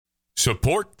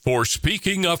Support for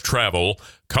Speaking of Travel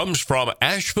comes from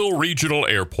Asheville Regional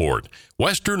Airport,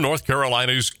 Western North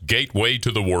Carolina's gateway to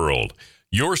the world.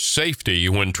 Your safety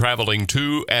when traveling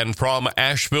to and from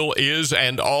Asheville is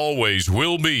and always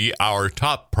will be our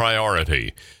top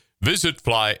priority. Visit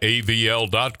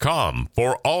flyavl.com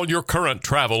for all your current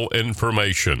travel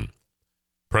information.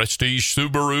 Prestige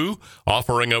Subaru,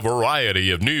 offering a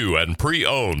variety of new and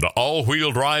pre-owned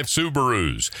all-wheel drive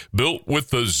Subarus, built with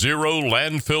the zero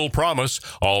landfill promise.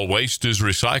 All waste is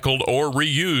recycled or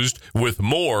reused, with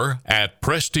more at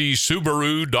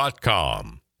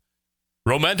prestigesubaru.com.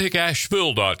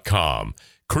 RomanticAsheville.com.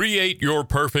 Create your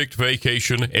perfect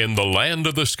vacation in the land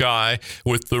of the sky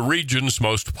with the region's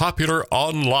most popular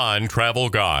online travel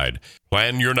guide.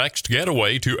 Plan your next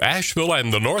getaway to Asheville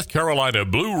and the North Carolina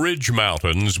Blue Ridge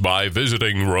Mountains by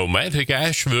visiting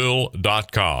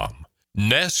RomanticAsheville.com.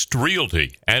 Nest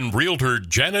Realty and Realtor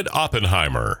Janet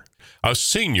Oppenheimer. A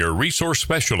senior resource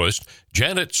specialist,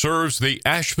 Janet serves the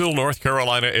Asheville, North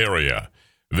Carolina area.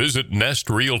 Visit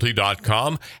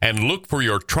nestrealty.com and look for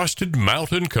your trusted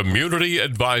mountain community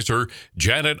advisor,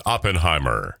 Janet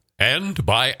Oppenheimer. And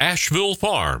by Asheville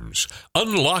Farms.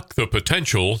 Unlock the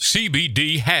potential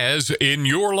CBD has in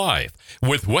your life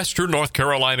with Western North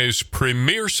Carolina's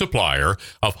premier supplier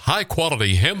of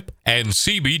high-quality hemp and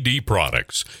CBD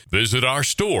products. Visit our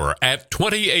store at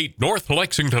 28 North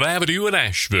Lexington Avenue in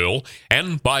Asheville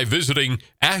and by visiting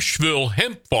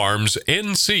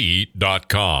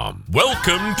AshevilleHempFarmsNC.com.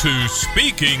 Welcome to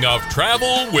Speaking of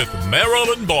Travel with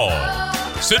Marilyn Ball.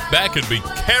 Sit back and be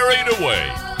carried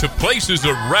away to places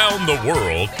around the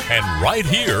world and right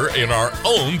here in our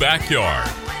own backyard.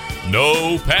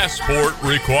 No passport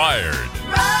required.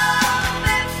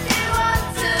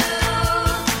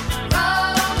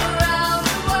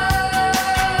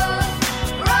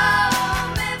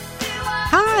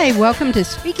 Hi, welcome to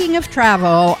Speaking of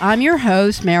Travel. I'm your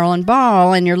host, Marilyn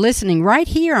Ball, and you're listening right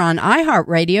here on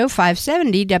iHeartRadio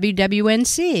 570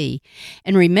 WWNC.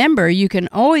 And remember, you can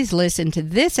always listen to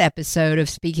this episode of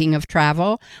Speaking of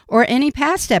Travel or any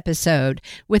past episode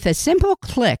with a simple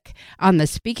click on the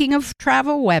Speaking of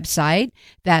Travel website,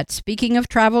 that's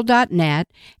speakingoftravel.net,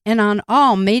 and on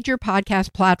all major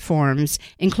podcast platforms,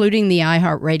 including the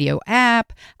iHeartRadio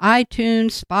app,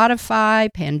 iTunes,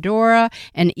 Spotify, Pandora,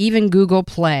 and even Google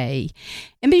Play.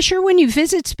 And be sure when you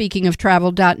visit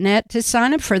speakingoftravel.net to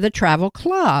sign up for the Travel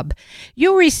Club.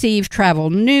 You'll receive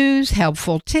travel news,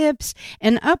 helpful tips,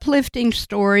 and uplifting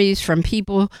stories from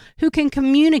people who can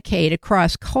communicate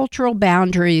across cultural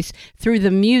boundaries through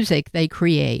the music they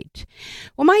create.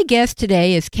 Well, my guest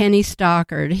today is Kenny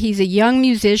Stockard. He's a young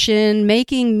musician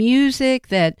making music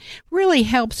that really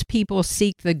helps people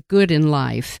seek the good in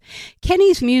life.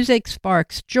 Kenny's music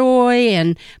sparks joy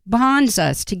and bonds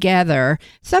us together,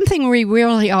 something we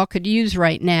really all could use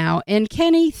right now. And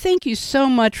Kenny, thank you so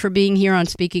much for being here on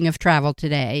Speaking of Travel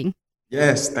today.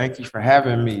 Yes, thank you for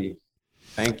having me.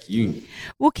 Thank you.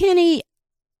 Well, Kenny,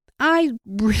 I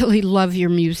really love your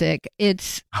music.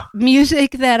 It's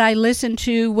music that I listen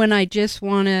to when I just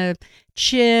want to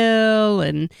chill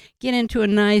and get into a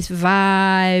nice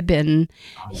vibe and,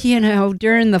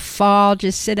 during the fall,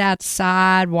 just sit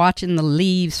outside watching the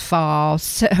leaves fall.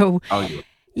 So,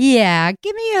 yeah,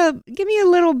 give me a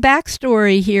little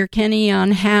backstory here, Kenny,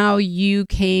 on how you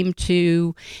came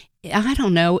to,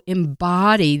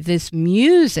 embody this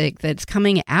music that's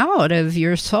coming out of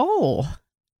your soul.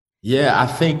 Yeah, I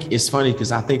think it's funny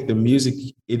because I think the music,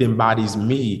 it embodies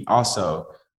me also.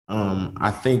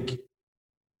 I think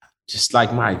just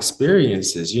like my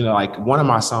experiences, like one of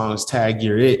my songs, Tag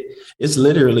You're It, it's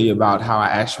literally about how I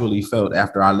actually felt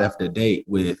after I left a date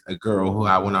with a girl who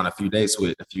I went on a few dates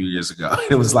with a few years ago.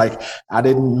 It was like, I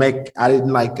didn't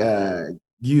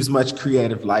use much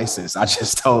creative license. I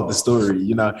just told the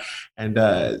story,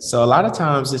 And so a lot of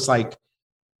times it's like,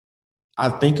 I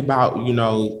think about,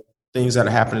 things that are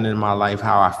happening in my life,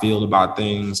 how I feel about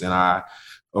things or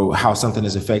how something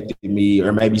has affected me,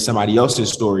 or maybe somebody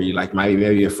else's story, like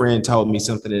maybe a friend told me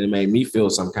something and it made me feel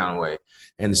some kind of way.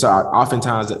 And so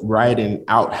oftentimes writing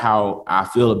out how I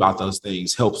feel about those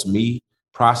things helps me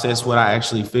process what I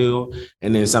actually feel.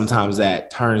 And then sometimes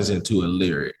that turns into a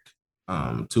lyric,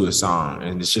 to a song.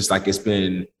 And it's just like,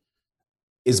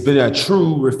 it's been a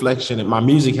true reflection, and my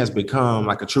music has become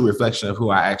like a true reflection of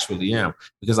who I actually am,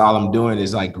 because all I'm doing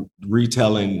is like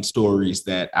retelling stories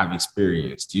that I've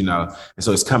experienced, and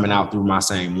so it's coming out through my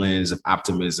same lens of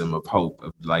optimism, of hope,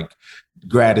 of like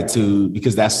gratitude,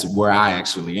 because that's where I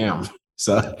actually am.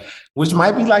 So, which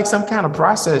might be like some kind of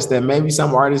process that maybe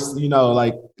some artists,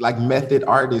 like method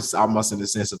artists, almost in the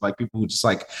sense of like people who just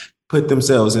like put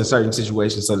themselves in certain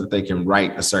situations so that they can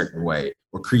write a certain way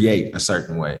or create a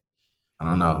certain way. I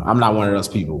don't know. I'm not one of those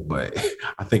people, but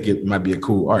I think it might be a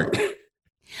cool art.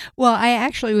 Well, I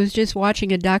actually was just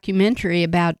watching a documentary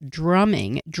about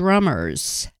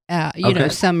drummers. Okay.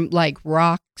 Some like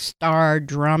rock star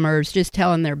drummers just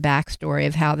telling their backstory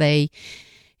of how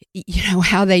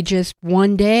they just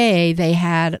one day they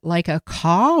had like a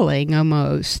calling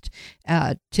almost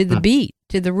to the beat,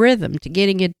 to the rhythm, to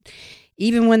getting it.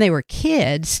 Even when they were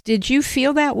kids, did you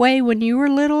feel that way when you were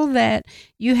little, that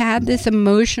you had this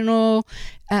emotional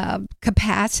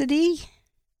capacity?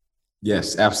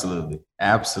 Yes, absolutely.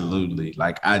 Absolutely.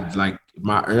 Like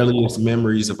my earliest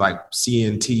memories of like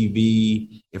seeing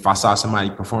TV, if I saw somebody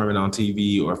performing on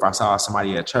TV or if I saw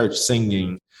somebody at church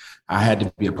singing, I had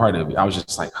to be a part of it. I was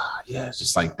just like, oh, yeah, it's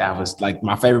just like that was like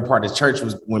my favorite part of church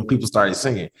was when people started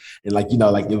singing. And like,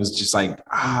 like it was just like,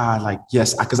 like,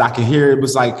 yes, because I could hear it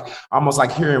was like almost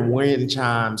like hearing wind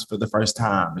chimes for the first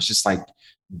time. It's just like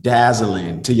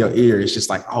dazzling to your ear. It's just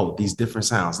like, oh, these different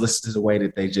sounds. Listen to the way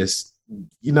that they just,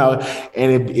 and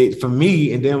it for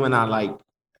me. And then when I like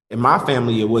in my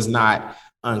family, it was not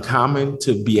uncommon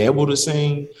to be able to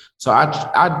sing. So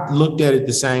I looked at it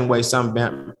the same way some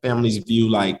families view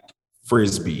like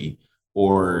frisbee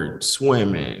or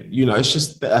swimming. It's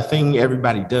just a thing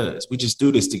everybody does. We just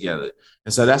do this together.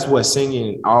 And so that's what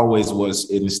singing always was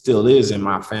and still is in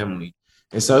my family.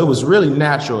 And so it was really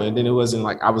natural. And then it wasn't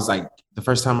like I was like the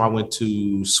first time I went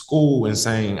to school and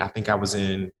sang, I think I was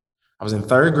in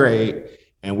third grade,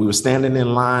 and we were standing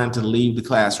in line to leave the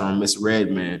classroom. Miss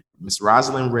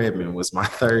Rosalind Redmond was my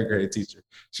third grade teacher.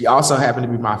 She also happened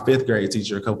to be my fifth grade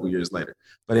teacher a couple of years later.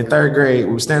 But in third grade,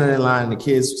 we were standing in line, and the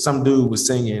kids, some dude was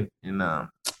singing, and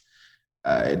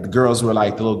the girls were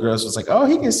like, the little girls was like, oh,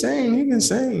 he can sing.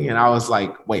 And I was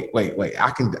like, wait,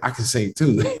 I can sing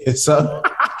too. And so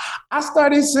I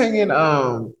started singing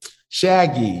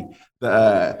Shaggy,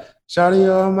 the Shawty,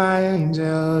 you're my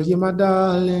angel, you're my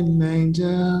darling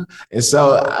angel. And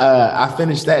so I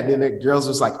finished that. Then the girls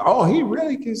was like, oh, he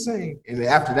really can sing. And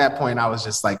after that point, I was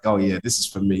just like, oh, yeah, this is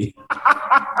for me.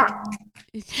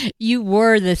 You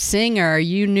were the singer.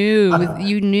 You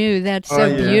knew. That's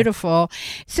so beautiful.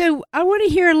 So I want to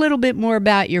hear a little bit more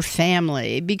about your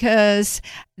family, because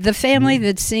the family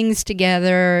that sings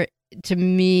together to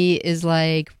me is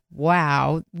like,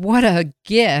 wow, what a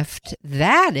gift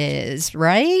that is,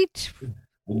 right?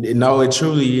 No, it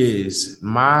truly is.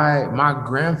 My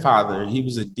grandfather, he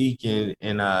was a deacon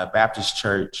in a Baptist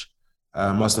church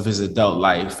most of his adult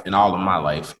life and all of my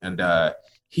life. And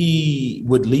he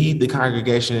would lead the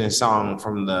congregation in song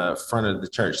from the front of the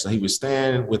church. So he would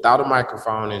stand without a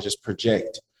microphone and just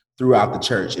project throughout the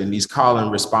church in these call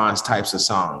and response types of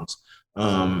songs.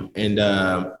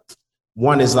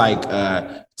 One is like,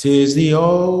 'tis the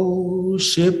old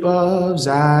ship of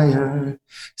Zion,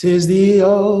 'tis the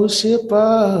old ship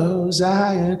of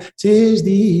Zion, 'tis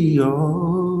the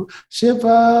old ship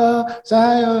of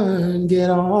Zion, get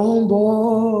on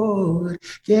board.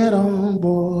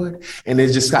 And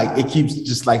it's just like, it keeps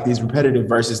just like these repetitive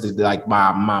verses that like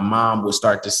my mom would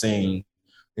start to sing,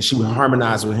 and she would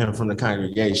harmonize with him from the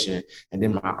congregation. And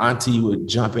then my auntie would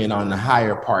jump in on the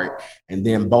higher part. And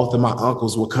then both of my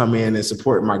uncles would come in and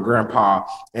support my grandpa.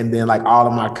 And then like all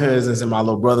of my cousins and my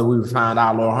little brother, we would find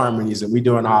our little harmonies, and we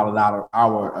doing all of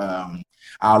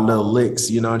our little licks,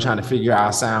 and trying to figure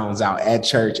our sounds out at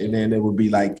church. And then it would be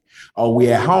like, oh,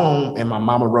 we at home, and my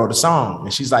mama wrote a song.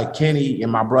 And she's like, Kenny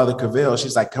and my brother Cavell,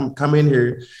 she's like, come in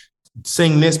here,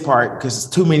 sing this part, because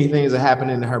too many things are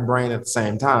happening in her brain at the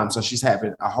same time. So she's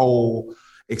having a whole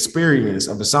experience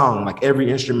of the song, like every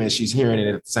instrument she's hearing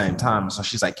it at the same time. So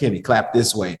she's like, Kenny, clap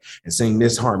this way and sing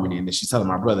this harmony. And then she's telling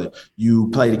my brother, you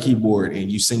play the keyboard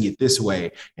and you sing it this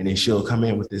way. And then she'll come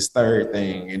in with this third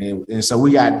thing. And so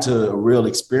we got into a real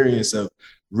experience of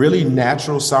really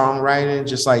natural songwriting,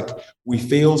 just like we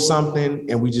feel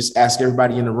something and we just ask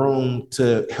everybody in the room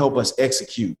to help us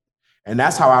execute. And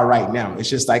that's how I write now. It's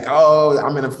just like, oh,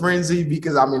 I'm in a frenzy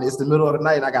because it's the middle of the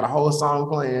night and I got a whole song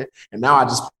playing. And now I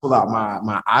just pull out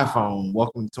my iPhone,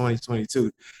 welcome to 2022.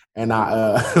 And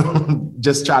I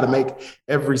just try to make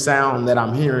every sound that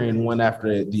I'm hearing one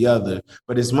after the other.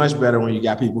 But it's much better when you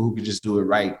got people who can just do it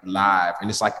right live.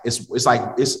 And it's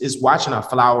watching a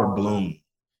flower bloom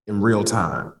in real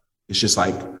time. It's just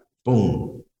like,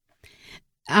 boom.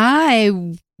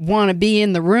 I want to be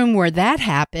in the room where that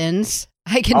happens.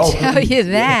 I can tell you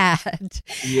that.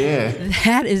 Yeah.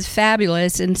 That is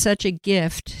fabulous and such a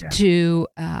gift to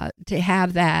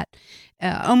have that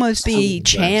almost be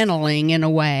channeling in a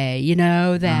way,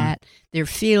 that they're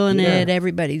feeling it,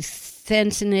 everybody's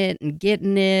sensing it and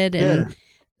getting it, and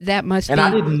that must be. And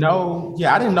I didn't know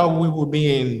we were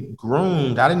being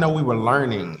groomed. I didn't know we were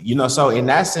learning, so in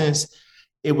that sense,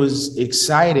 it was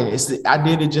exciting. I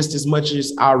did it just as much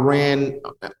as I ran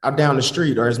down the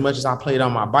street or as much as I played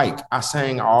on my bike. I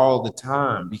sang all the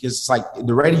time because it's like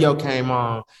the radio came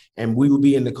on and we would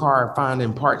be in the car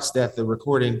finding parts that the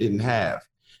recording didn't have.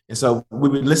 And so we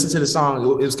would listen to the song.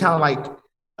 It was kind of like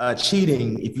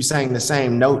cheating. If you sang the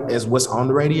same note as what's on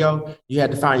the radio, you had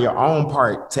to find your own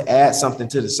part to add something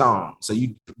to the song. So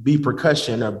you be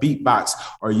percussion or beatbox,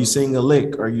 or you sing a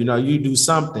lick, or, you know, you do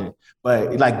something.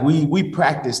 But like we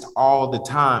practiced all the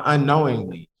time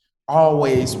unknowingly.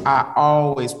 I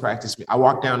always practice. I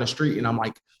walk down the street and I'm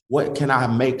like, what can I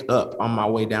make up on my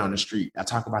way down the street? I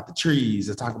talk about the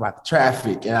trees, I talk about the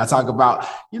traffic, and I talk about,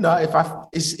 you know,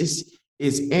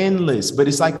 it's endless, but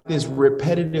it's like this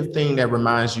repetitive thing that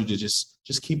reminds you to just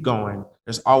keep going.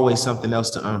 There's always something else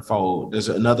to unfold. There's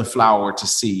another flower to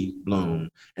see bloom,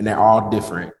 and they're all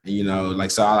different, you know,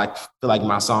 like, so I feel like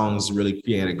my songs really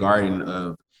create a garden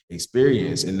of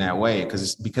experience in that way,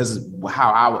 because of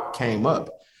how I came up.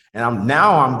 And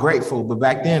I'm grateful, but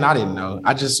back then I didn't know.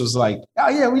 I just was like, oh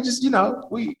yeah, we just, you know,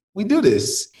 we do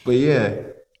this. But yeah.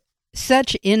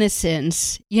 Such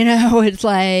innocence, you know, it's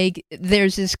like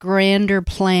there's this grander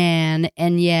plan,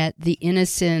 and yet the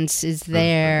innocence is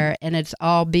there, and it's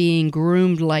all being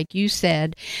groomed, like you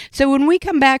said. So when we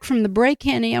come back from the break,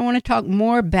 Kenny, I want to talk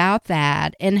more about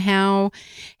that and how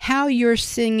your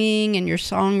singing and your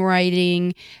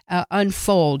songwriting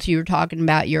unfolds. You were talking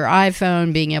about your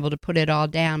iPhone, being able to put it all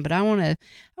down, but I want to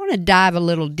dive a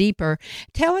little deeper.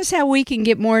 Tell us how we can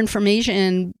get more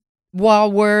information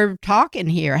while we're talking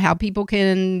here, how people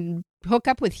can hook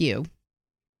up with you.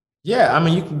 Yeah, I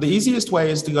mean, the easiest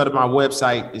way is to go to my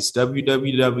website. It's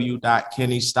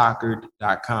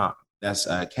www.kennystockard.com. That's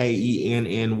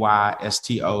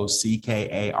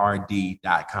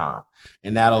KENNYSTOCKARD.com.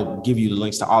 And that'll give you the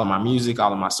links to all of my music,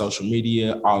 all of my social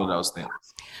media, all of those things.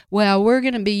 Well, we're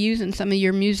going to be using some of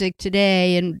your music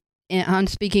today and on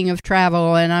Speaking of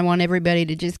Travel, and I want everybody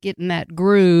to just get in that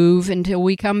groove until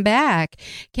we come back.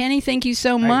 Kenny, thank you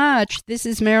so much. This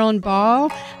is Marilyn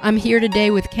Ball. I'm here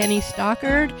today with Kenny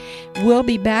Stockard. We'll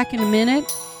be back in a minute.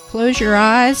 Close your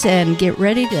eyes and get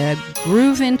ready to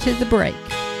groove into the break.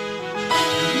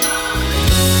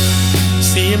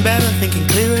 Seeing better, thinking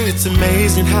clearer, it's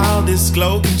amazing how this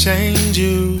glow can change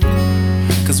you.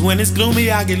 Cause when it's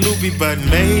gloomy I get loopy, but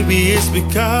maybe it's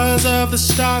because of the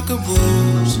Stockard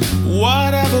rules.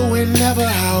 Whatever, whenever,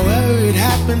 however it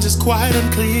happens is quite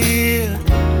unclear.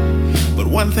 But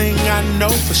one thing I know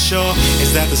for sure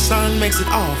is that the sun makes it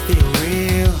all feel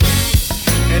real.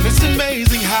 And it's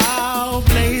amazing how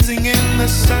blazing in the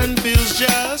sun feels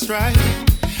just right.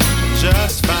 I'm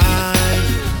just fine,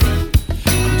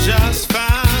 I'm just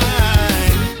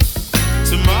fine.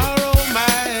 Tomorrow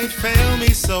might fail me,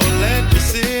 so let me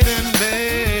sit and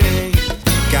bake.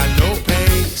 Got no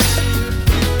pace,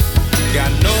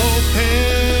 got no pace.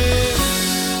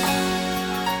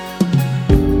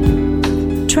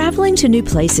 Traveling to new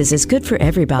places is good for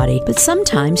everybody, but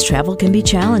sometimes travel can be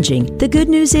challenging. The good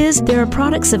news is there are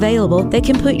products available that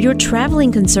can put your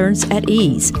traveling concerns at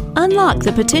ease. Unlock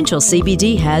the potential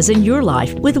CBD has in your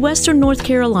life with Western North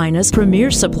Carolina's premier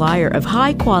supplier of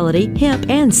high-quality hemp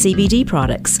and CBD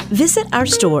products. Visit our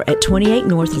store at 28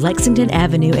 North Lexington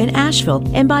Avenue in Asheville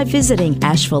and by visiting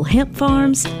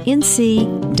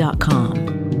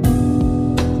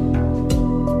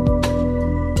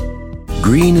AshevilleHempFarmsNC.com.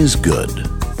 Green is good.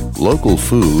 Local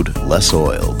food, less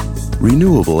oil.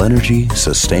 Renewable energy,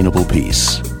 sustainable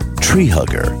peace. Tree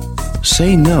hugger.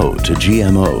 Say no to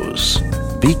GMOs.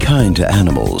 Be kind to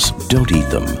animals, don't eat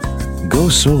them. Go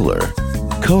solar.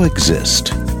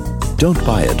 Coexist. Don't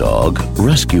buy a dog,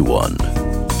 rescue one.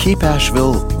 Keep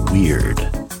Asheville weird.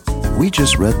 We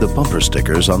just read the bumper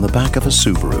stickers on the back of a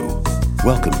Subaru.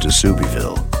 Welcome to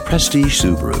Subieville. Prestige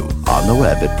Subaru. On the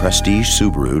web at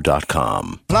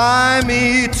prestigesubaru.com. Fly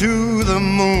me to the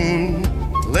moon.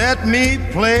 Let me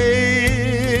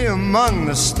play among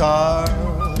the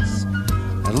stars.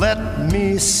 And let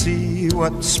me see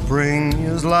what spring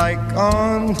is like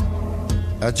on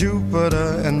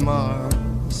Jupiter and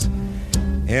Mars.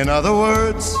 In other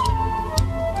words,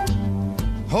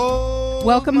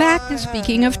 welcome back to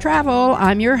Speaking of Travel.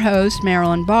 I'm your host,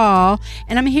 Marilyn Ball,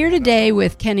 and I'm here today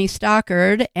with Kenny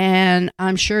Stockard, and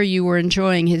I'm sure you were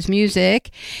enjoying his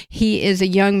music. He is a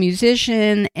young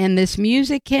musician, and this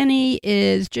music, Kenny,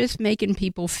 is just making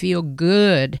people feel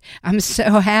good. I'm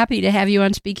so happy to have you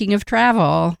on Speaking of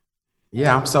Travel.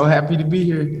 Yeah, I'm so happy to be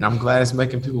here, and I'm glad it's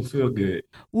making people feel good.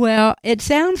 Well, it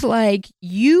sounds like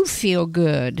you feel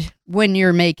good when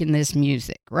you're making this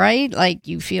music, right? Like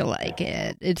you feel like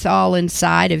it's all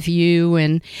inside of you.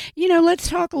 And, let's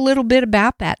talk a little bit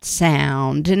about that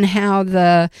sound and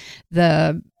how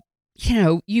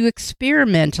you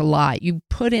experiment a lot. You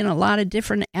put in a lot of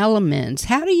different elements.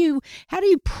 How do you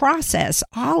process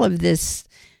all of this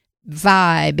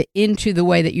vibe into the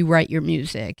way that you write your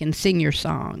music and sing your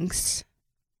songs?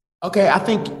 Okay,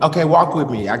 walk with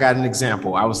me. I got an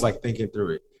example. I was like thinking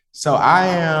through it. So I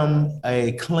am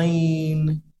a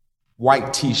clean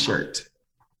white t-shirt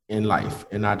in life.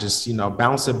 And I just,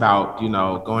 bounce about,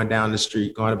 going down the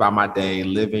street, going about my day,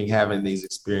 living, having these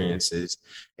experiences.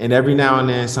 And every now and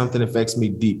then something affects me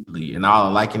deeply. And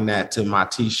I'll liken that to my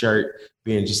t-shirt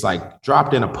being just like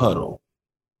dropped in a puddle,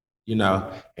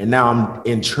 and now I'm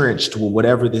entrenched with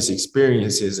whatever this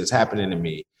experience is that's happening to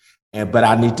me. But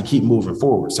I need to keep moving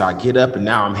forward. So I get up and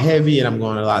now I'm heavy and I'm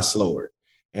going a lot slower.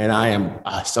 And I am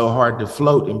so hard to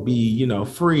float and be,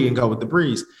 free and go with the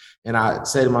breeze. And I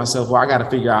say to myself, well, I got to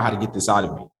figure out how to get this out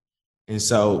of me. And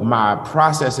so my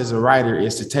process as a writer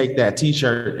is to take that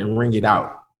t-shirt and wring it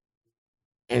out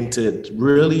and to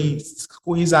really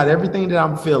squeeze out everything that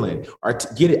I'm feeling, or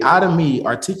to get it out of me,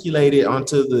 articulate it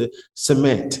onto the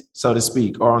cement, so to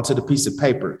speak, or onto the piece of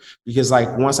paper. Because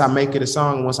like once I make it a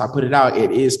song, once I put it out,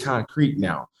 it is concrete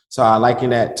now. So I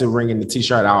liken that to wringing the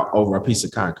t-shirt out over a piece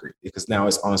of concrete, because now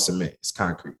it's on cement, it's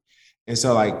concrete. And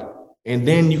so and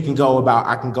then I can go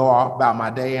about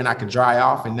my day and I can dry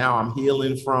off. And now I'm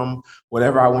healing from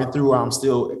whatever I went through.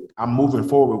 I'm moving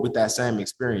forward with that same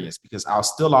experience, because I'll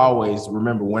still always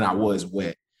remember when I was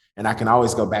wet, and I can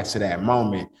always go back to that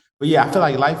moment. But yeah, I feel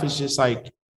like life is just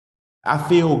like, I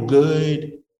feel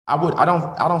good. I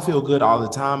don't feel good all the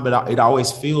time, but it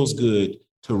always feels good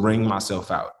to wring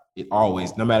myself out. It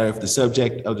always, no matter if the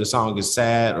subject of the song is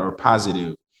sad or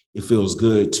positive, it feels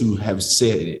good to have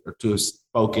said it or to have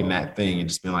spoken that thing and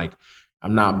just been like,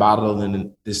 I'm not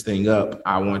bottling this thing up.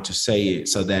 I want to say it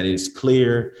so that it's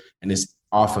clear and it's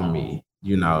off of me,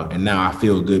 and now I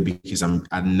feel good because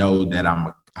I know that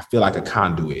I feel like a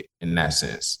conduit in that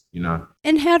sense,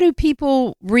 And how do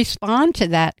people respond to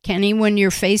that, Kenny, when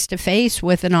you're face to face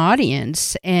with an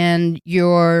audience and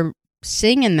you're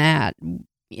singing that,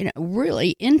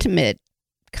 really intimate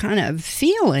kind of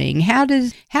feeling? How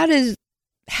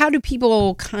do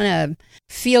people kind of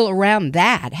feel around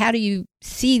that? How do you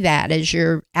see that as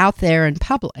you're out there in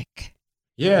public?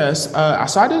 Yes.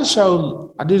 So I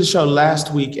did a show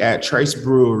last week at Trace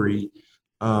Brewery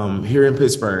here in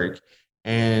Pittsburgh.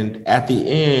 And at the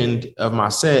end of my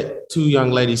set, two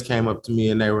young ladies came up to me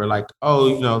and they were like,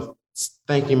 oh,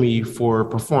 thanking me for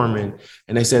performing.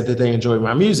 And they said that they enjoyed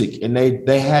my music, and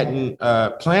they hadn't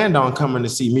planned on coming to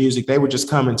see music. They were just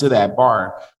coming to that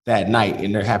bar that night,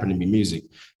 and there happened to be music.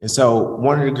 And so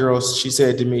one of the girls, she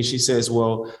said to me, she says,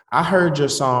 well, I heard your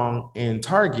song in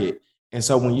Target. And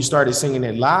so when you started singing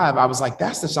it live, I was like,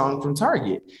 that's the song from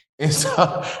Target. And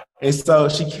so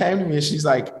she came to me and she's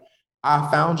like,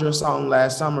 I found your song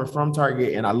last summer from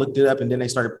Target, and I looked it up, and then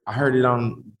I heard it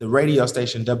on the radio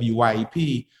station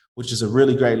WYEP, which is a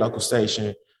really great local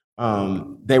station.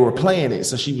 They were playing it.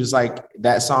 So she was like,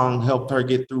 that song helped her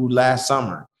get through last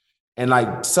summer. And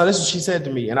so this is what she said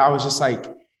to me. And I was just like,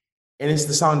 and it's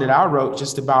the song that I wrote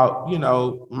just about,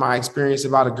 my experience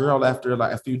about a girl after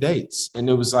like a few dates. And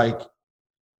it was like,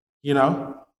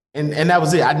 and that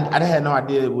was it. I had no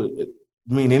idea it would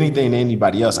mean anything to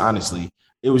anybody else, honestly.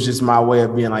 It was just my way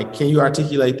of being like, can you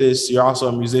articulate this? You're also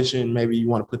a musician. Maybe you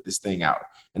want to put this thing out.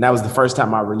 And that was the first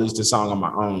time I released a song on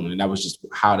my own. And that was just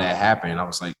how that happened. I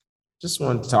was like, just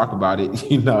wanted to talk about it,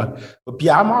 But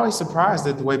yeah, I'm always surprised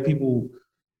at the way people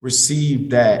receive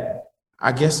that.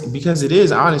 I guess because it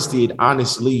is honesty, it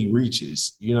honestly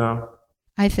reaches,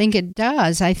 I think it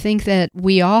does. I think that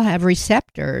we all have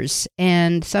receptors,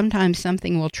 and sometimes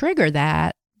something will trigger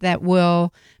that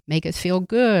will make us feel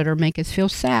good or make us feel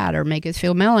sad or make us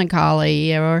feel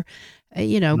melancholy or,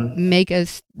 make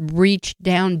us reach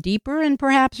down deeper and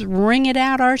perhaps wring it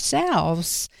out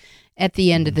ourselves at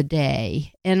the end of the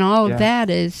day. And all of that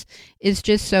is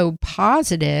just so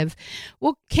positive.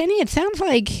 Well, Kenny, it sounds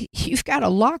like you've got a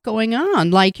lot going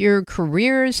on. Like your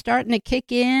career is starting to kick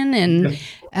in and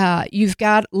you've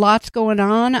got lots going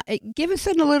on. Give us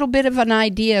a little bit of an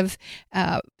idea of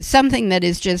something that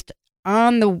is just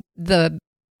on the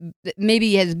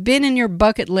maybe has been in your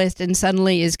bucket list and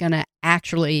suddenly is going to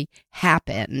actually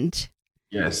happen.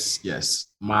 Yes.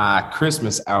 My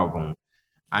Christmas album.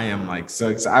 I am so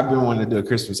excited. I've been wanting to do a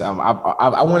Christmas album.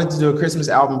 I wanted to do a Christmas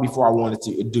album before I wanted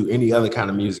to do any other kind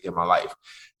of music in my life.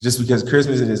 just because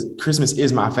Christmas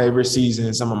is my favorite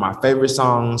season. Some of my favorite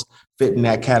songs fit in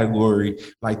that category.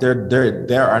 Like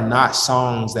there are not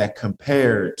songs that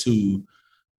compare to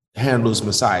Handel's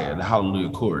Messiah, the Hallelujah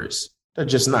chorus. They're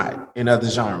just not in other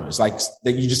genres. Like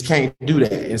you just can't do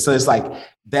that. And so it's like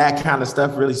that kind of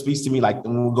stuff really speaks to me. Like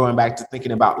when we're going back to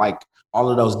thinking about like all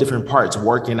of those different parts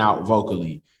working out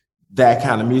vocally, that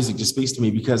kind of music just speaks to me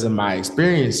because of my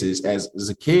experiences as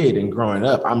a kid and growing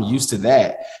up. I'm used to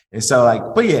that. And so like,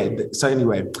 but yeah, so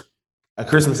anyway, a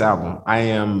Christmas album. I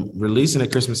am releasing a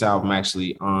Christmas album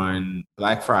actually on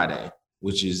Black Friday,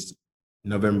 which is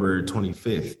November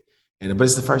 25th. But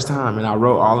it's the first time, and I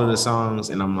wrote all of the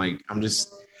songs, and I'm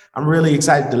really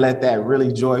excited to let that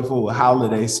really joyful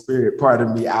holiday spirit part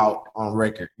of me out on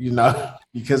record,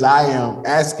 because I am,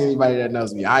 ask anybody that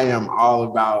knows me, I am all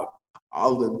about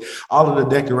all of the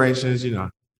decorations, the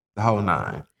whole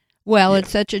nine. Well, It's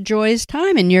such a joyous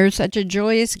time, and you're such a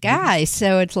joyous guy,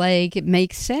 so it's like it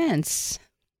makes sense.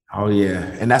 Oh yeah,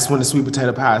 and that's when the sweet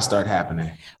potato pies start happening,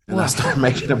 and I start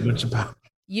making a bunch of pies.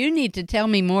 You need to tell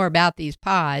me more about these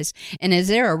pies. And is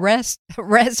there a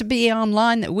recipe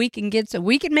online that we can get so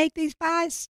we can make these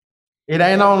pies? It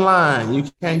ain't online. You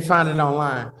can't find it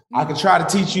online. I can try to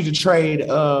teach you the trade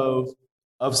of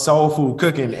soul food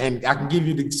cooking, and I can give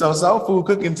you soul food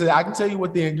cooking. I can tell you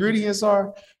what the ingredients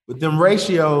are, but them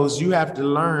ratios you have to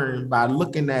learn by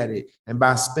looking at it and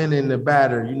by spinning the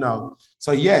batter.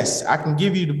 So yes, I can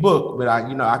give you the book, but I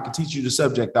can teach you the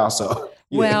subject also.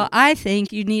 Yeah. Well, I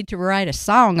think you need to write a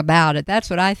song about it. That's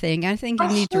what I think. I think you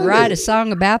need to write a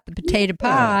song about the potato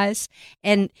pies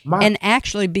and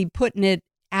actually be putting it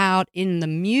out in the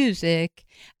music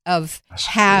of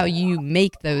how you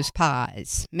make those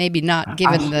pies. Maybe not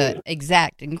given the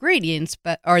exact ingredients,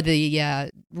 or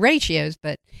the ratios,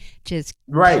 but just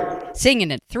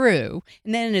singing it through.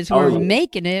 And then as we're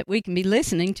making it, we can be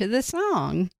listening to the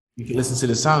song. You can listen to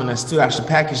the song. That's too. I should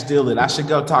package deal it. I should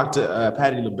go talk to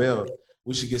Patti LaBelle.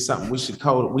 We should get something. We should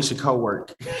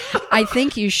co-work. I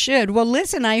think you should. Well,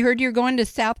 listen, I heard you're going to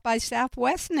South by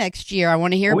Southwest next year. I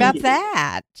want to hear about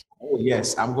that. Oh,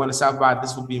 yes. I'm going to South by.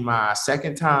 This will be my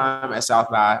second time at South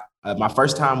by. My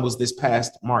first time was this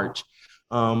past March.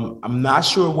 I'm not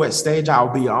sure what stage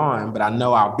I'll be on, but I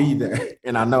know I'll be there.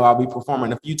 And I know I'll be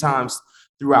performing a few times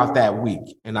throughout that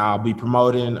week. And I'll be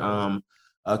promoting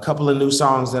a couple of new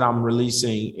songs that I'm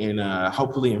releasing in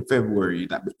hopefully in February.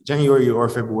 January or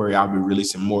February, I'll be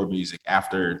releasing more music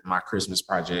after my Christmas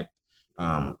project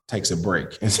takes a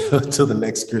break until the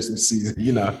next Christmas season,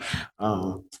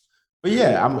 But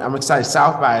yeah, I'm excited.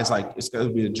 South by it's going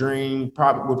to be a dream.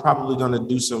 We're probably going to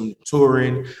do some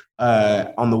touring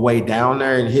on the way down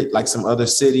there and hit like some other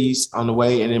cities on the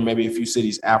way, and then maybe a few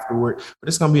cities afterward. But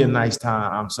it's going to be a nice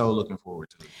time. I'm so looking forward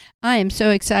to it. I am so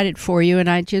excited for you, and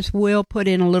I just will put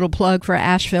in a little plug for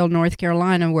Asheville, North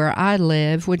Carolina, where I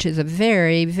live, which is a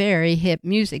very, very hip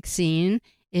music scene,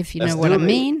 if you know what I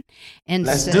mean. And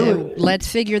let's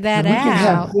figure that out. We can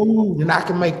have food, and I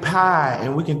can make pie,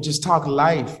 and we can just talk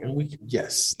life, and we can,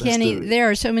 yes. Kenny,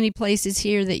 there are so many places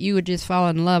here that you would just fall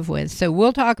in love with. So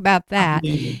we'll talk about that.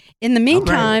 In the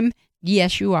meantime,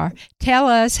 yes, you are. Tell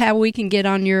us how we can get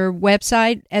on your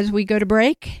website as we go to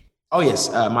break. Oh,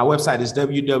 yes. My website is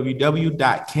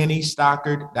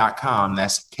www.kennystockard.com.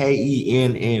 That's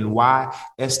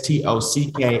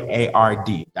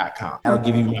KENNYSTOCKARD.com. That'll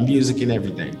give you my music and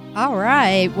everything. All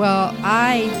right. Well,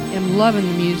 I am loving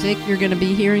the music. You're going to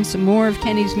be hearing some more of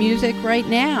Kenny's music right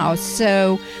now.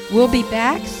 So we'll be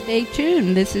back. Stay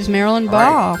tuned. This is Marilyn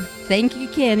Ball. Right. Thank you,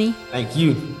 Kenny. Thank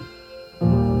you.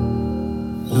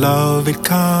 Love, it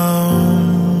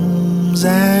comes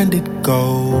and it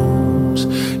goes.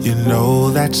 You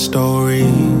know that story.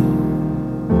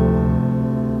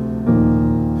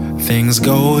 Things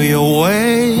go your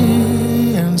way,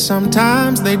 and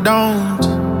sometimes they don't.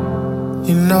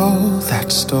 You know that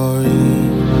story.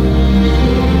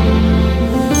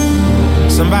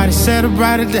 Somebody said a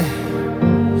brighter day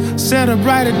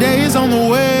is on the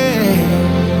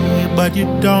way, but you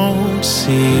don't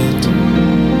see it.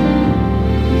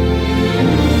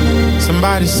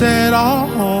 Somebody said all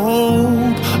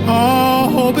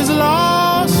hope is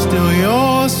lost, still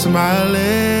you're smiling.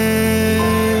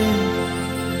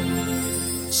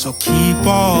 So keep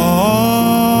on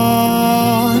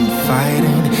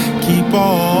fighting, keep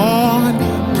on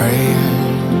praying,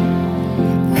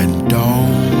 and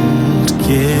don't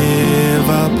give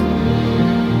up.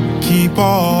 Keep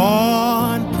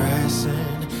on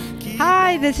pressing.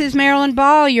 Hi, this is Marilyn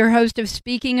Ball, your host of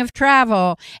Speaking of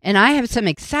Travel, and I have some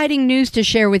exciting news to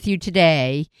share with you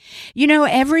today. You know,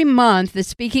 every month, the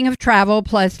Speaking of Travel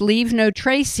plus Leave No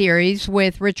Trace series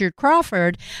with Richard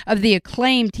Crawford of the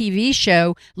acclaimed TV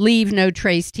show Leave No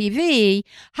Trace TV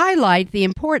highlight the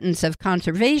importance of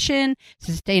conservation,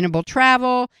 sustainable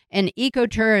travel, and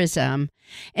ecotourism.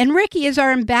 And Ricky is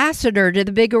our ambassador to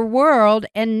the bigger world,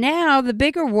 and now the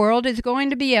bigger world is going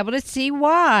to be able to see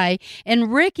why.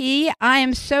 And Ricky, I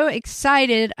am so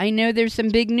excited. I know there's some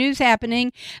big news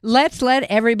happening. Let's let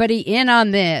everybody in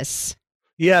on this.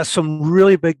 Yeah, some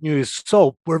really big news.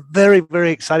 So we're very,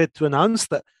 very excited to announce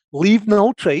that Leave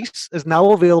No Trace is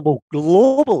now available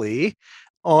globally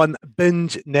on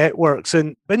Binge networks.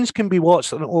 And Binge can be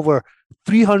watched on over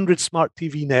 300 smart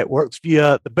TV networks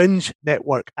via the Binge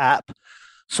Network app.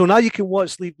 So now you can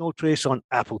watch Leave No Trace on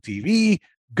Apple TV,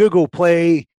 Google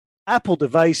Play, Apple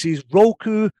devices,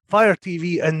 Roku, Fire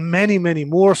TV, and many, many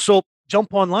more. So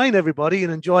jump online, everybody,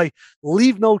 and enjoy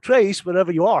Leave No Trace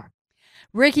wherever you are.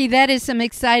 Ricky, that is some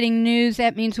exciting news.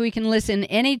 That means we can listen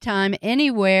anytime,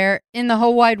 anywhere in the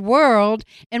whole wide world,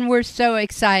 and we're so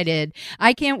excited.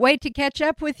 I can't wait to catch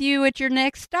up with you at your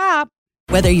next stop.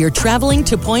 Whether you're traveling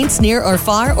to points near or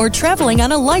far or traveling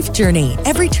on a life journey,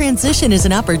 every transition is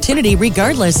an opportunity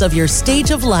regardless of your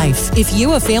stage of life. If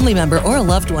you, a family member, or a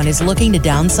loved one is looking to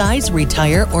downsize,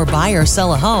 retire, or buy or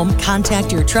sell a home,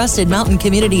 contact your trusted Mountain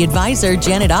Community Advisor,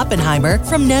 Janet Oppenheimer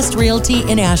from Nest Realty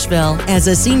in Asheville. As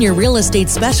a senior real estate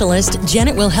specialist,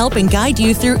 Janet will help and guide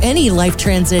you through any life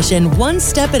transition one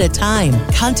step at a time.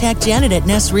 Contact Janet at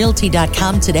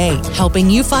nestrealty.com today, helping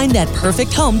you find that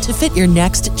perfect home to fit your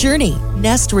next journey.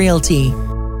 Nest Realty.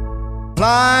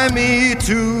 Fly me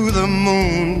to the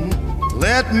moon,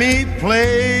 let me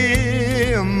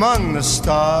play among the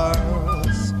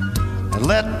stars, and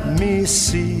let me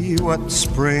see what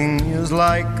spring is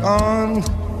like on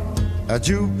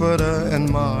Jupiter and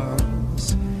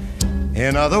Mars.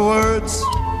 In other words,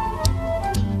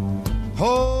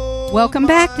 welcome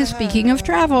back to Speaking of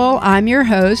Travel. I'm your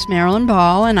host, Marilyn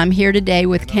Ball, and I'm here today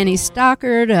with Kenny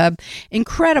Stockard, an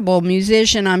incredible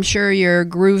musician. I'm sure you're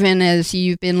grooving as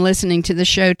you've been listening to the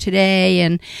show today.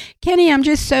 And Kenny, I'm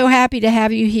just so happy to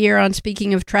have you here on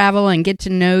Speaking of Travel and get to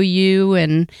know you,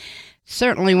 and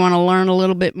certainly want to learn a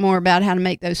little bit more about how to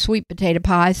make those sweet potato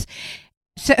pies.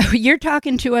 So you're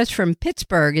talking to us from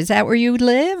Pittsburgh. Is that where you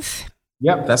live?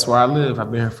 Yep, that's where I live.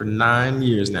 I've been here for 9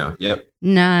 years now. Yep.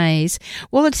 Nice.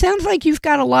 Well, it sounds like you've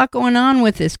got a lot going on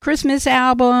with this Christmas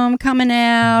album coming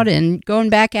out and going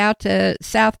back out to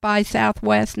South by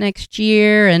Southwest next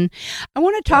year. And I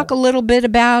want to talk a little bit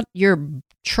about your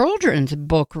children's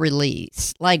book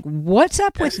release. Like, what's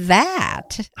up with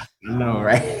that? I know,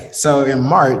 right? So in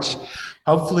March,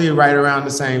 hopefully right around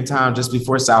the same time, just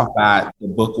before South by, the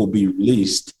book will be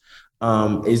released.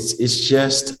 It's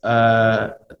just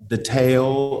the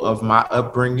tale of my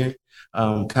upbringing,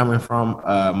 coming from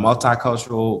a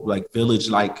multicultural, like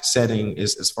village-like setting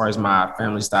as far as my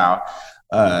family style,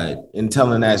 and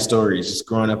telling that story, just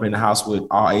growing up in the house with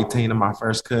all 18 of my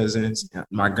first cousins,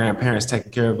 my grandparents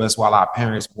taking care of us while our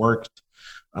parents worked.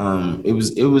 It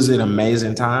was an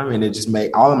amazing time, and it just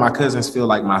made all of my cousins feel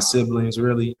like my siblings,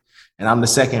 really. And I'm the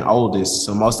second oldest,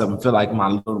 so most of them feel like my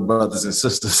little brothers and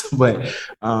sisters. But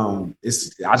I'm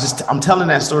telling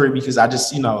that story because I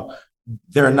just,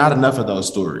 there are not enough of those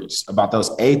stories about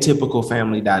those atypical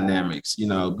family dynamics,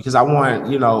 because I want,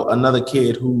 another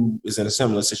kid who is in a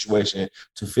similar situation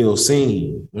to feel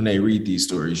seen when they read these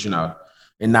stories,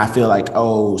 and not feel like,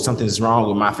 oh, something's wrong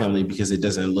with my family because it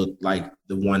doesn't look like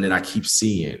the one that I keep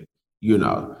seeing,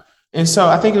 And so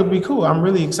I think it'll be cool. I'm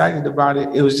really excited about it.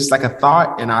 It was just like a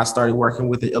thought, and I started working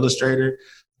with the illustrator,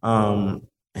 and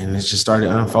it just started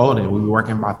unfolding. We were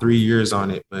working about 3 years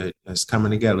on it, but it's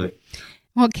coming together.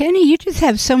 Well, Kenny, you just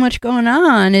have so much going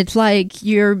on. It's like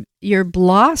you're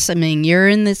blossoming. You're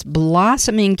in this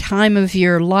blossoming time of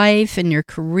your life and your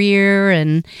career,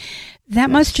 and that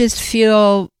must just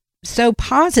feel so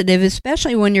positive,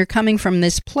 especially when you're coming from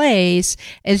this place,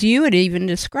 as you had even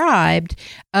described,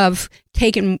 of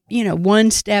taking,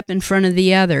 one step in front of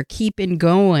the other, keeping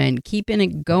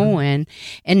it going,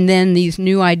 and then these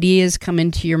new ideas come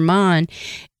into your mind.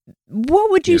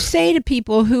 What would you say to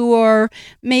people who are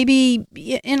maybe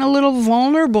in a little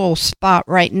vulnerable spot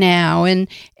right now, and,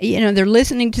 they're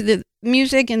listening to the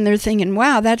music and they're thinking,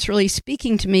 wow, that's really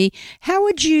speaking to me? How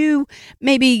would you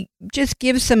maybe just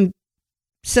give some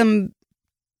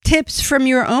tips from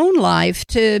your own life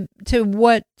to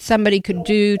what somebody could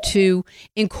do to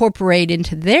incorporate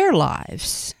into their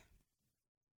lives?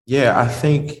 Yeah, I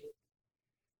think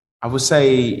I would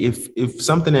say if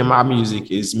something in my music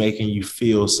is making you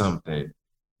feel something,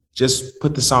 just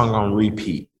put the song on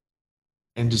repeat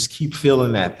and just keep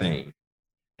feeling that thing.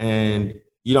 And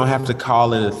you don't have to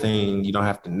call it a thing. You don't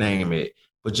have to name it,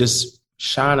 but just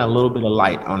shine a little bit of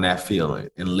light on that feeling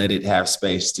and let it have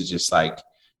space to just like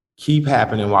keep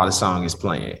happening while the song is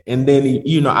playing. And then,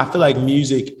 you know, I feel like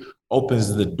music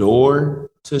opens the door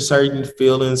to certain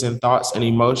feelings and thoughts and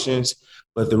emotions,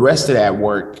 but the rest of that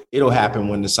work, it'll happen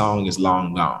when the song is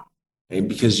long gone. And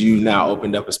because you now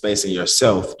opened up a space in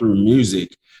yourself through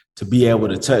music to be able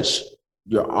to touch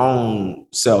your own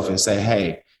self and say,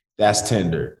 hey, that's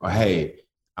tender, or hey,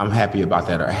 I'm happy about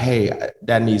that, or hey,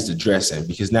 that needs addressing,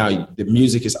 because now the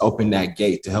music has opened that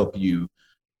gate to help you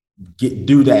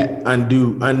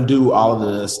undo all of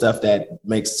the stuff that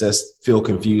makes us feel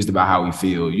confused about how we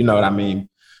feel. You know what I mean?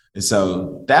 And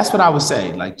so that's what I would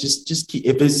say. Like, just keep,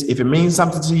 if it means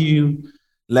something to you,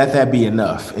 let that be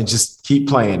enough, and just keep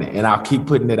playing it, and I'll keep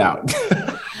putting it out.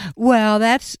 Well,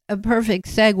 that's a perfect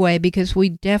segue, because we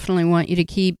definitely want you to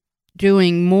keep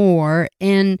doing more.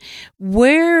 And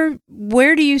where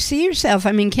do you see yourself?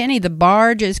 I mean, Kenny, the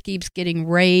bar just keeps getting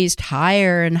raised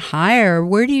higher and higher.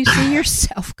 Where do you see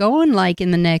yourself going, like,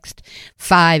 in the next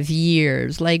 5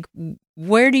 years? Like,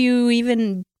 where do you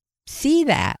even see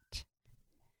that?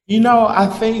 You know, I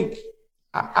think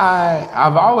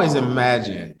I've always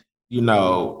imagined, you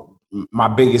know, my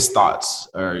biggest thoughts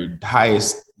or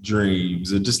highest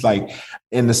dreams, or just like,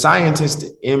 and the scientist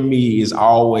in me is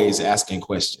always asking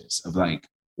questions of like,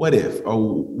 what if, or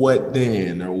what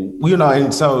then, or, you know.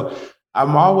 And so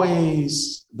I'm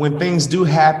always, when things do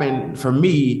happen for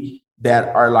me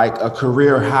that are like a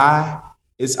career high,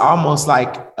 it's almost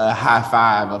like a high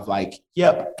five of like,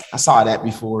 yep, I saw that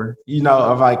before, you know,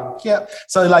 of like, yep.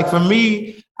 So like for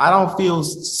me, I don't feel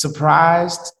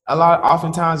surprised a lot.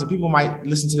 Oftentimes, people might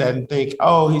listen to that and think,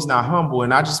 oh, he's not humble.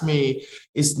 And I just mean,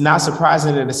 it's not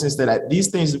surprising in the sense that these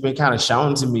things have been kind of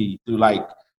shown to me through like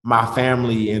my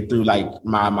family and through like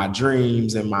my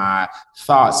dreams and my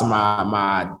thoughts and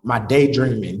my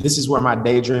daydreaming. This is where my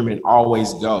daydreaming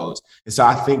always goes. And so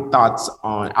I think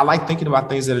I like thinking about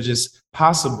things that are just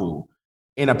possible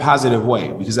in a positive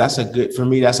way, because that's a good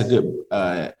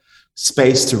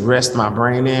space to rest my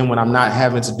brain in when I'm not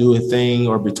having to do a thing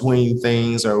or between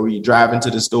things, or we drive into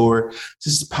the store.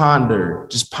 Just ponder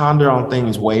on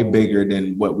things way bigger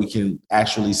than what we can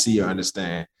actually see or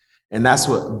understand. And that's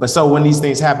but so when these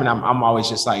things happen, I'm always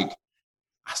just like,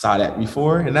 I saw that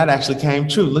before, and that actually came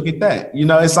true. Look at that. You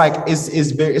know, it's like,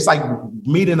 it's like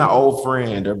meeting an old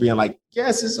friend, or being like,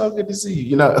 yes, it's so good to see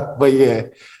you, you know. But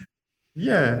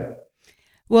yeah.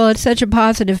 Well, it's such a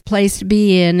positive place to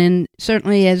be in, and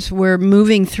certainly as we're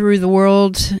moving through the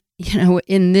world, you know,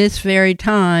 in this very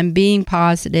time, being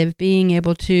positive, being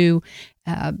able to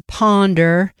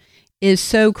ponder is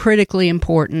so critically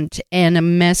important, and a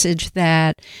message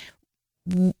that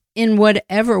in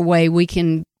whatever way we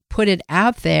can put it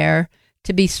out there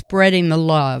to be spreading the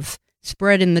love,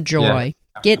 spreading the joy,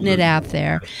 getting it out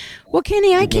there. Well,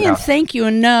 Kenny, I can't thank you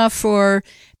enough for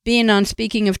being on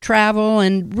Speaking of Travel,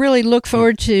 and really look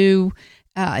forward to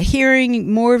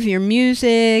hearing more of your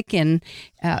music, and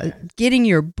getting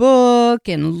your book,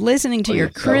 and listening to your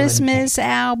Christmas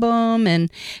album.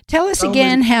 And tell us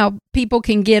again how people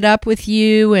can get up with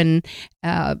you and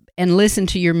listen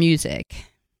to your music.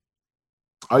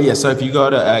 Oh, yeah. So if you go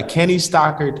to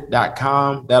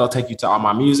kennystockard.com, that'll take you to all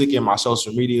my music and my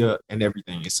social media and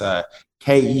everything. It's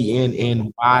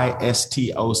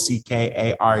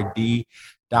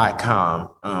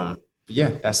KENNYSTOCKARD.com.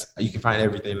 You can find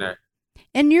everything there.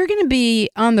 And you're going to be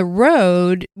on the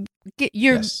road.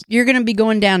 You're going to be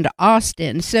going down to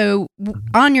Austin. So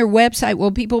on your website,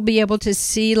 will people be able to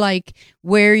see like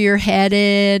where you're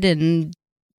headed? And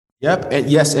Yep. And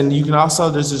yes. And you can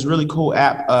also, there's this really cool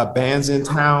app, Bands in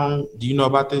Town. Do you know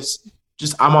about this?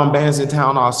 I'm on Bands in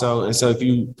Town also. And so if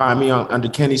you find me under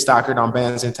Kenny Stockard on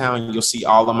Bands in Town, you'll see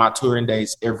all of my touring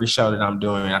dates, every show that I'm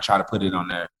doing. I try to put it on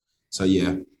there. So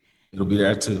yeah, it'll be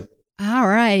there too. All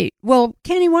right. Well,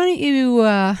 Kenny, why don't you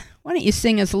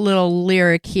sing us a little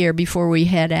lyric here before we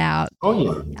head out? Oh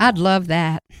yeah. I'd love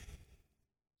that.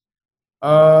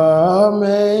 Amazing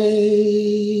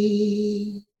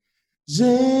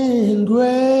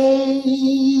grace,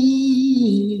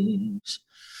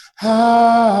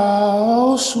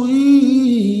 how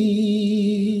sweet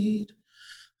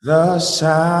the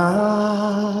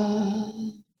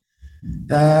sound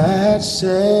that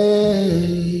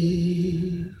saved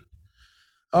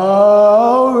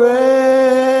a wretch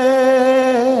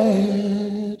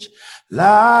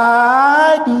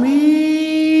like me.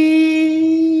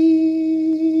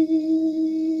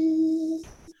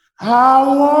 I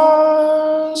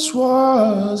once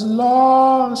was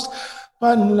lost,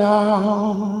 but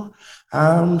now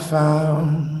I'm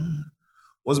found.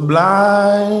 Was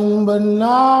blind, but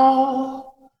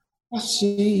now I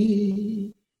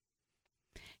see.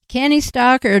 Kenny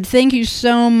Stockard, thank you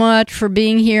so much for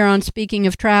being here on Speaking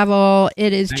of Travel.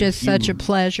 It is just such a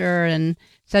pleasure and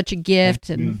such a gift,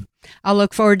 and I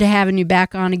look forward to having you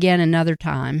back on again another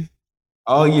time.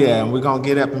 Oh, yeah, and we're going to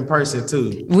get up in person,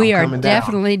 too. We are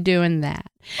definitely doing that.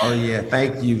 Oh, yeah,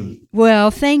 thank you.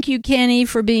 Well, thank you, Kenny,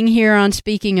 for being here on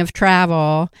Speaking of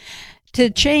Travel. To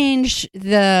change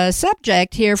the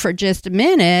subject here for just a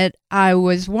minute, I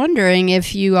was wondering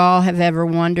if you all have ever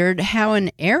wondered how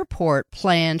an airport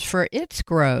plans for its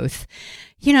growth.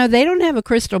 You know, they don't have a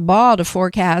crystal ball to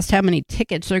forecast how many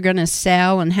tickets they're going to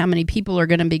sell and how many people are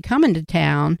going to be coming to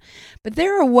town, but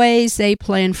there are ways they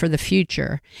plan for the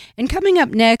future. And coming up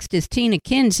next is Tina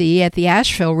Kinsey at the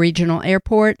Asheville Regional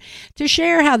Airport to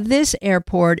share how this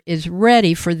airport is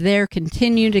ready for their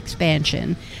continued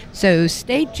expansion. So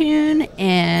stay tuned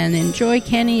and enjoy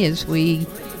Kenny as we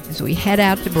head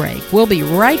out to break. We'll be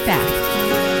right back.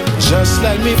 Just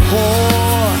let me pour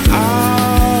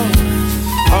out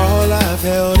all I've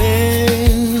held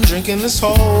in. Drinking this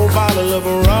whole bottle of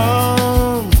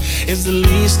rum is the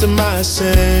least of my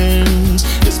sins.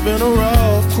 It's been a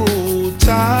rough, cruel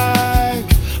time,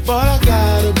 but I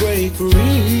gotta break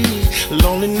free.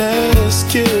 Loneliness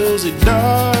kills, it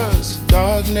does.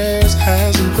 Darkness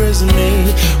has imprisoned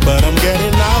me, but I'm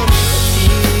getting out of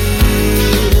here.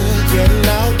 Getting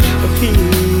out of here.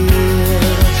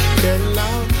 Getting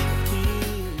out of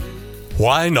here.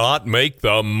 Why not make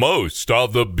the most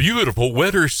of the beautiful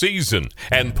winter season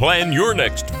and plan your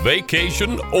next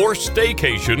vacation or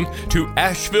staycation to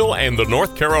Asheville and the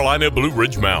North Carolina Blue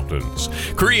Ridge Mountains?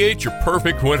 Create your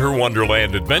perfect winter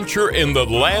wonderland adventure in the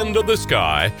land of the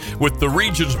sky with the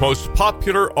region's most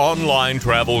popular online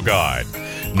travel guide.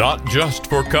 Not just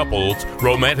for couples,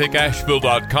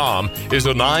 RomanticAsheville.com is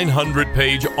a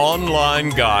 900-page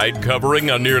online guide covering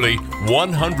a nearly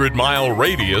 100-mile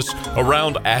radius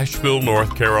around Asheville,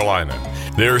 North Carolina.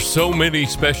 There are so many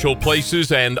special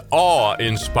places and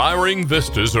awe-inspiring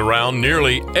vistas around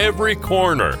nearly every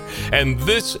corner, and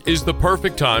this is the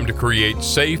perfect time to create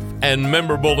safe and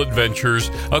memorable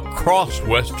adventures across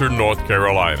Western North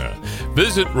Carolina.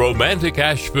 Visit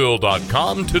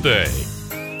RomanticAsheville.com today.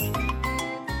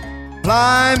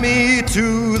 Fly me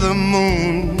to the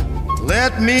moon,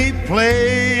 let me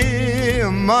play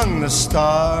among the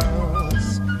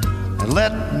stars, and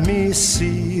let me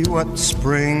see what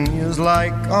spring is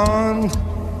like on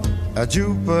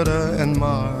Jupiter and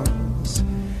Mars.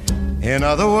 In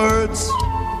other words,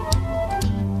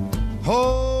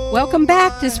 welcome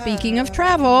back to Speaking of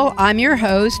Travel. I'm your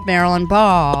host, Marilyn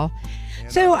Ball.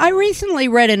 So I recently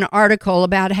read an article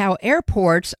about how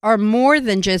airports are more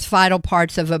than just vital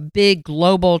parts of a big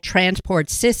global transport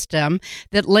system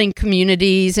that link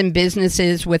communities and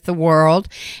businesses with the world,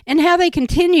 and how they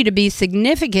continue to be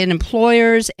significant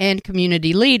employers and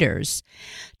community leaders.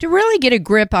 To really get a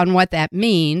grip on what that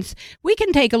means, we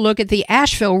can take a look at the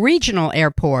Asheville Regional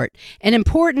Airport, an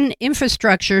important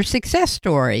infrastructure success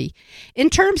story.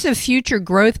 In terms of future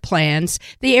growth plans,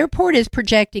 the airport is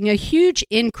projecting a huge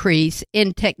increase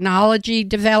in technology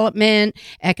development,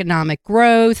 economic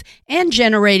growth, and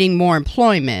generating more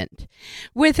employment.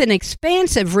 With an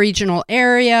expansive regional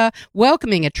area,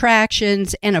 welcoming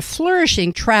attractions, and a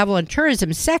flourishing travel and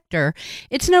tourism sector,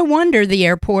 it's no wonder the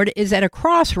airport is at a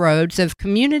crossroads of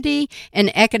community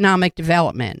and economic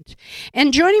development.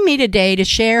 And joining me today to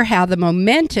share how the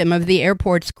momentum of the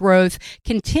airport's growth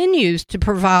continues to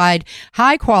provide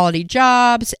high-quality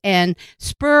jobs and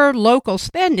spur local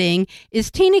spending is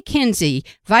Tina Kinsey,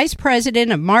 Vice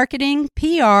President of Marketing,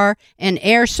 PR, and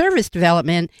Air Service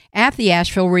Development at the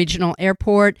Asheville Regional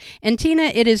Airport. And Tina,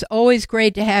 it is always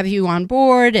great to have you on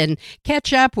board and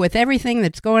catch up with everything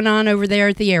that's going on over there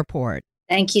at the airport.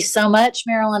 Thank you so much,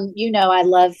 Marilyn. You know I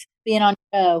love being on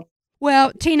the show.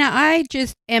 Well, Tina, I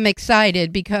just am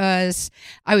excited because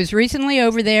I was recently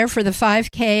over there for the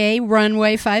 5K,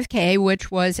 Runway 5K,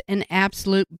 which was an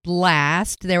absolute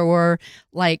blast. There were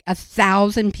like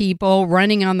 1,000 people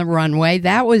running on the runway.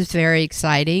 That was very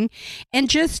exciting. And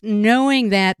just knowing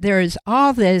that there is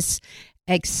all this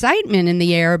excitement in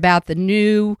the air about the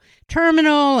new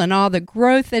terminal and all the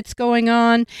growth that's going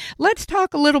on. Let's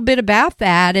talk a little bit about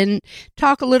that and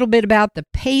talk a little bit about the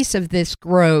pace of this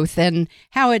growth and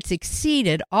how it's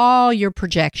exceeded all your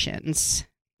projections.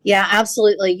 Yeah,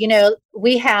 absolutely. You know,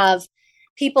 we have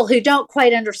people who don't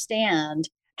quite understand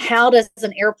how does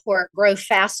an airport grow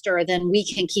faster than we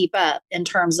can keep up in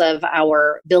terms of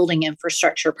our building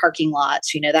infrastructure, parking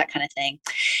lots, you know, that kind of thing.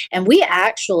 And we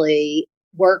actually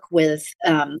work with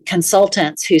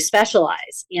consultants who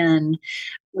specialize in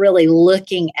really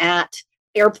looking at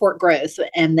airport growth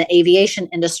and the aviation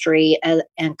industry,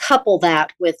 and couple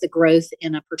that with the growth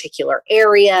in a particular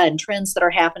area and trends that are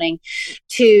happening,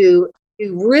 to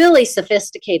really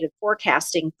sophisticated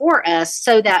forecasting for us,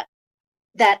 so that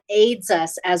aids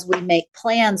us as we make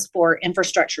plans for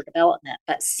infrastructure development.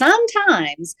 But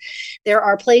sometimes there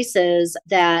are places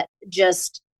that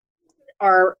just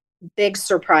are big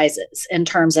surprises in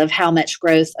terms of how much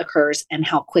growth occurs and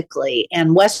how quickly.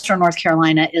 And Western North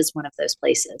Carolina is one of those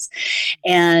places.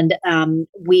 And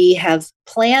we have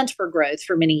planned for growth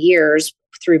for many years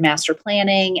through master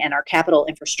planning and our capital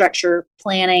infrastructure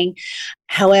planning.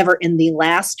 However, in the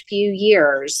last few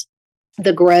years,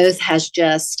 the growth has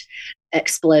just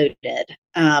exploded.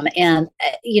 And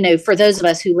for those of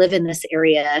us who live in this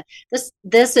area,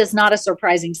 this is not a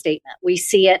surprising statement. We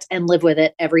see it and live with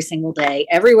it every single day,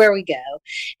 everywhere we go.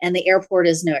 And the airport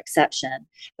is no exception.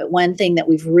 But one thing that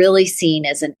we've really seen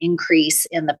is an increase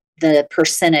in the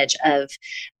percentage of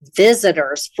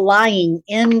visitors flying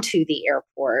into the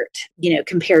airport,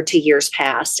 compared to years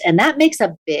past. And that makes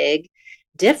a big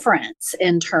difference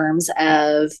in terms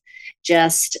of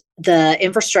just the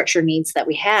infrastructure needs that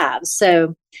we have.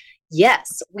 So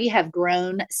yes, we have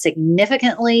grown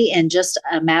significantly in just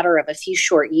a matter of a few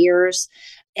short years,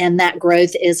 and that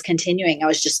growth is continuing. I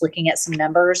was just looking at some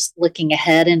numbers, looking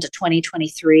ahead into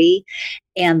 2023,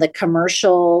 and the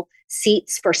commercial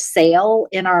seats for sale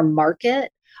in our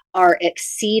market are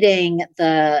exceeding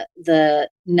the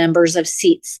numbers of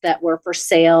seats that were for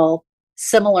sale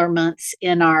similar months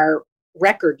in our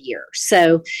record year.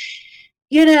 So,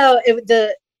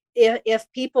 if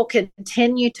people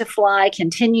continue to fly,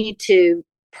 continue to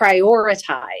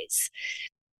prioritize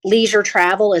leisure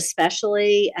travel,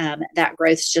 especially, that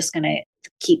growth's just going to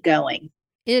keep going.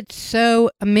 It's so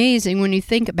amazing when you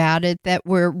think about it that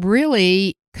we're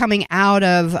really coming out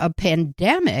of a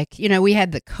pandemic. We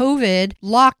had the COVID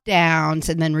lockdowns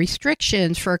and then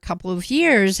restrictions for a couple of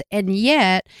years. And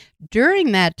yet,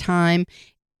 during that time,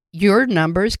 your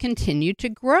numbers continue to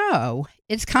grow.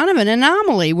 It's kind of an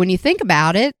anomaly when you think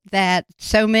about it, that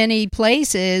so many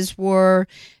places were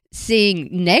seeing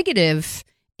negative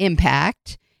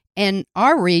impact, and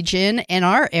our region and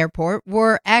our airport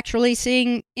were actually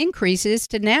seeing increases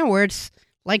to now where it's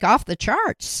like off the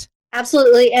charts.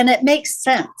 Absolutely. And it makes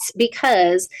sense,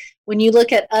 because when you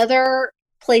look at other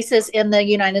places in the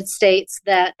United States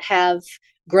that have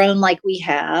grown like we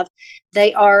have,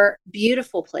 they are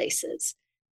beautiful places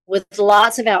with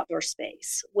lots of outdoor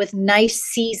space, with nice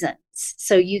seasons,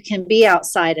 so you can be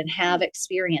outside and have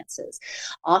experiences,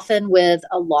 often with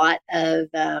a lot of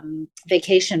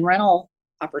vacation rental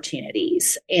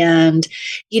opportunities. And,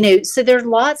 so there's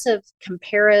lots of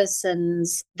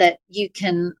comparisons that you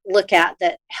can look at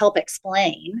that help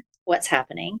explain what's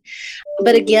happening.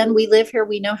 But again, we live here,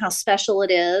 we know how special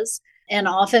it is. And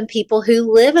often people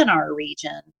who live in our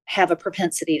region have a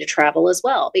propensity to travel as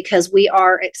well, because we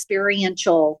are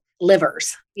experiential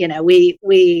livers.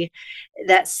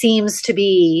 That seems to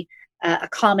be a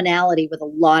commonality with a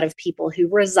lot of people who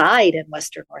reside in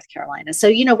Western North Carolina. So,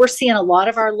 we're seeing a lot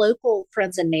of our local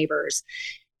friends and neighbors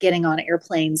getting on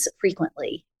airplanes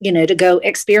frequently, to go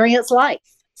experience life.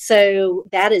 So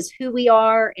that is who we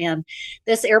are. And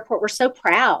this airport, we're so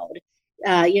proud.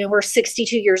 We're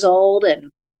 62 years old,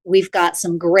 and we've got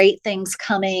some great things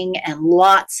coming, and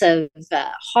lots of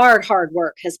hard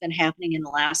work has been happening in the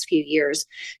last few years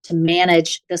to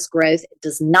manage this growth. It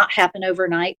does not happen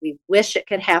overnight. We wish it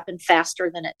could happen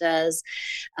faster than it does.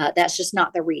 That's just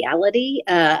not the reality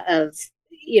of,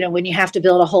 when you have to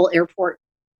build a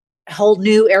whole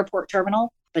new airport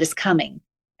terminal, but it's coming.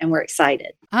 And we're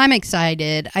excited. I'm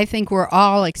excited. I think we're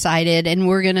all excited, and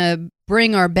we're going to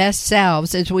bring our best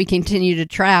selves as we continue to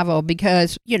travel,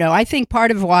 because, I think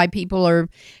part of why people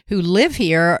who live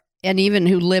here, and even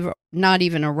who live not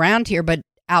even around here, but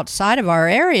outside of our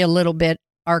area a little bit,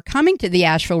 are coming to the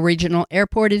Asheville Regional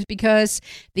Airport is because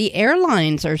the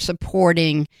airlines are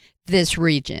supporting this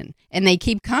region, and they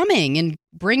keep coming and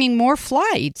bringing more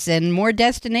flights and more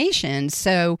destinations.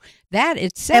 So that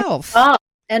itself...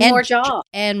 And more jobs.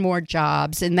 And more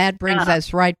jobs. And that brings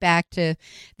us right back to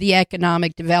the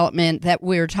economic development that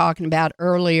we were talking about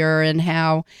earlier, and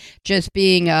how just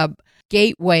being a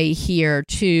gateway here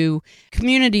to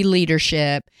community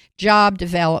leadership, job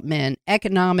development,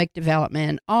 economic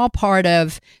development, all part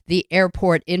of the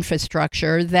airport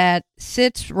infrastructure that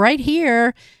sits right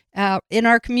here in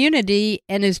our community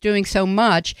and is doing so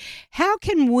much. How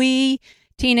can we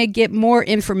Tina, get more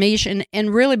information.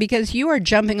 And really, because you are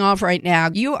jumping off right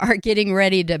now, you are getting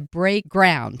ready to break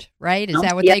ground, right? Is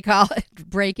that what they call it?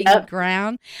 Breaking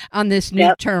ground on this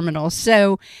new terminal.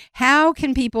 So how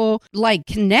can people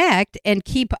connect and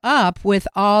keep up with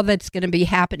all that's going to be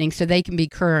happening so they can be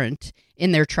current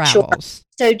in their travels? Sure.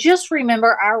 So just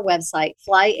remember our website,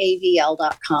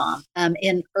 flyavl.com.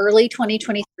 In early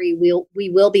 2023, we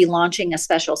will be launching a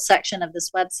special section of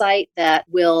this website that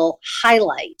will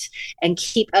highlight and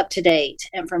keep up to date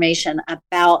information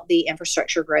about the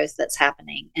infrastructure growth that's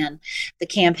happening. And the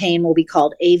campaign will be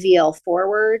called AVL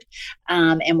Forward.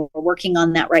 And we're working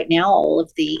on that right now, all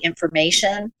of the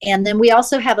information. And then we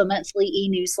also have a monthly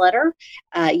e-newsletter.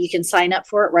 You can sign up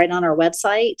for it right on our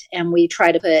website. And we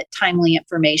try to put timely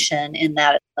information in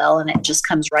that as well, and it just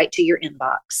comes right to your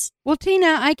inbox. Well,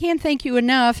 Tina, I can't thank you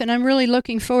enough, and I'm really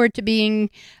looking forward to being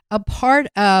a part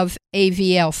of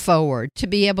AVL Forward, to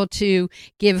be able to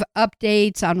give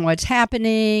updates on what's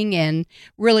happening and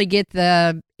really get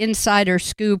the insider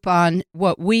scoop on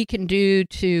what we can do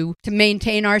to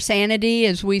maintain our sanity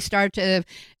as we start to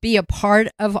be a part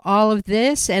of all of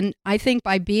this. And I think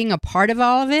by being a part of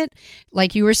all of it,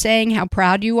 like you were saying, how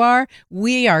proud you are,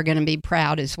 we are going to be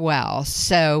proud as well.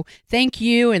 So thank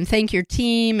you, and thank your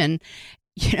team. And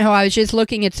I was just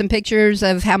looking at some pictures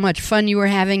of how much fun you were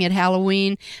having at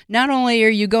Halloween. Not only are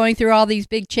you going through all these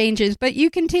big changes, but you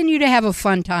continue to have a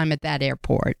fun time at that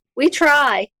airport. We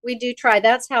try. We do try.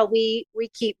 That's how we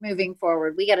keep moving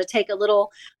forward. We got to take a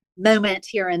little moment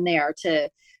here and there to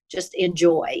just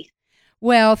enjoy.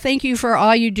 Well, thank you for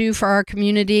all you do for our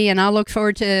community, and I'll look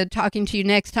forward to talking to you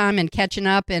next time and catching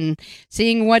up and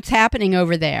seeing what's happening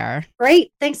over there.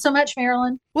 Great. Thanks so much,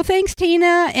 Marilyn. Well, thanks,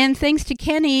 Tina, and thanks to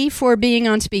Kenny for being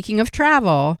on Speaking of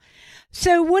Travel.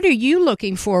 So what are you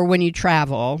looking for when you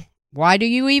travel? Why do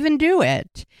you even do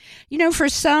it? For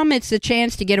some, it's a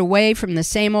chance to get away from the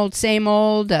same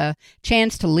old, a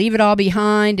chance to leave it all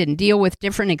behind and deal with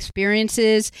different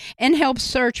experiences and help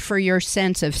search for your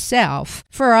sense of self.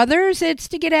 For others, it's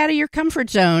to get out of your comfort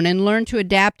zone and learn to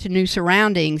adapt to new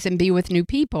surroundings and be with new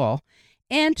people.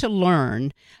 And to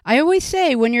learn. I always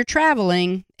say when you're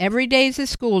traveling, every day's a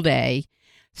school day.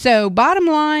 So bottom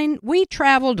line, we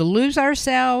travel to lose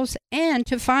ourselves and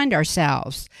to find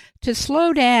ourselves, to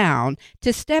slow down,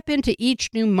 to step into each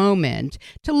new moment,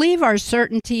 to leave our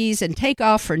certainties and take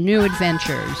off for new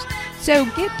adventures. So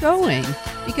get going,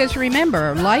 because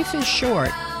remember, life is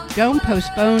short. Don't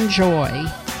postpone joy.